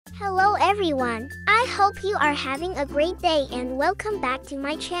Hello everyone, I hope you are having a great day and welcome back to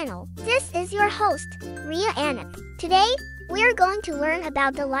my channel. This is your host, Riyaanup. Today, we're going to learn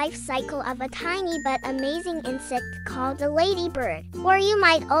about the life cycle of a tiny but amazing insect called the ladybird, or you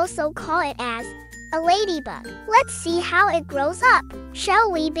might also call it as a ladybug. Let's see how it grows up.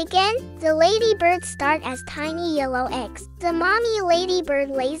 Shall we begin? The ladybirds start as tiny yellow eggs. The mommy ladybird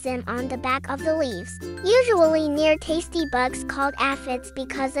lays them on the back of the leaves, usually near tasty bugs called aphids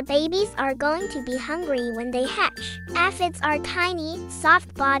because the babies are going to be hungry when they hatch. Aphids are tiny,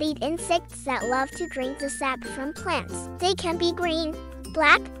 soft-bodied insects that love to drink the sap from plants. They can be green,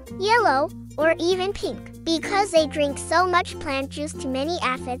 black, yellow, or even pink. Because they drink so much plant juice, too many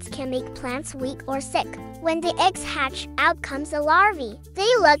aphids can make plants weak or sick. When the eggs hatch, out comes the larvae. They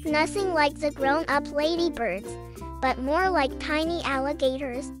look nothing like the grown-up ladybirds, but more like tiny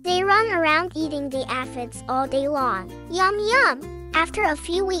alligators. They run around eating the aphids all day long. Yum yum! After a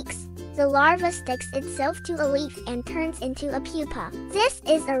few weeks, the larva sticks itself to a leaf and turns into a pupa. This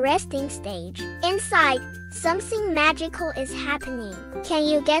is a resting stage. Inside, something magical is happening. Can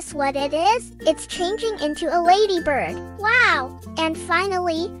you guess what it is? It's changing into a ladybird. Wow! And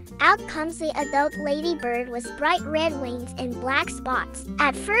finally, out comes the adult ladybird with bright red wings and black spots.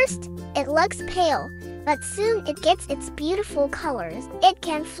 At first, it looks pale, but soon it gets its beautiful colors. It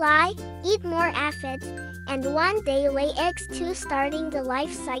can fly, eat more aphids, and one day lay eggs too, starting the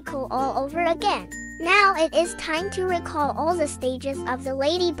life cycle all over again. Now it is time to recall all the stages of the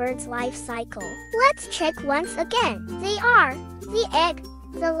ladybird's life cycle. Let's check once again. They are the egg,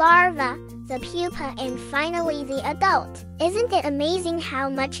 the larva, the pupa, and finally the adult. Isn't it amazing how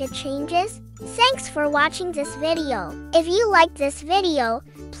much it changes? Thanks for watching this video. If you liked this video,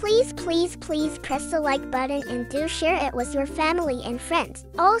 please press the like button and do share it with your family and friends.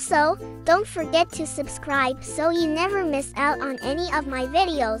 Also, don't forget to subscribe so you never miss out on any of my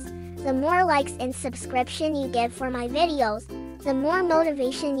videos. The more likes and subscription you give for my videos, the more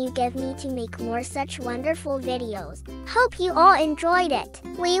motivation you give me to make more such wonderful videos. Hope you all enjoyed it.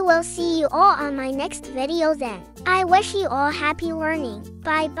 We will see you all on my next video then. I wish you all happy learning.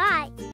 Bye bye.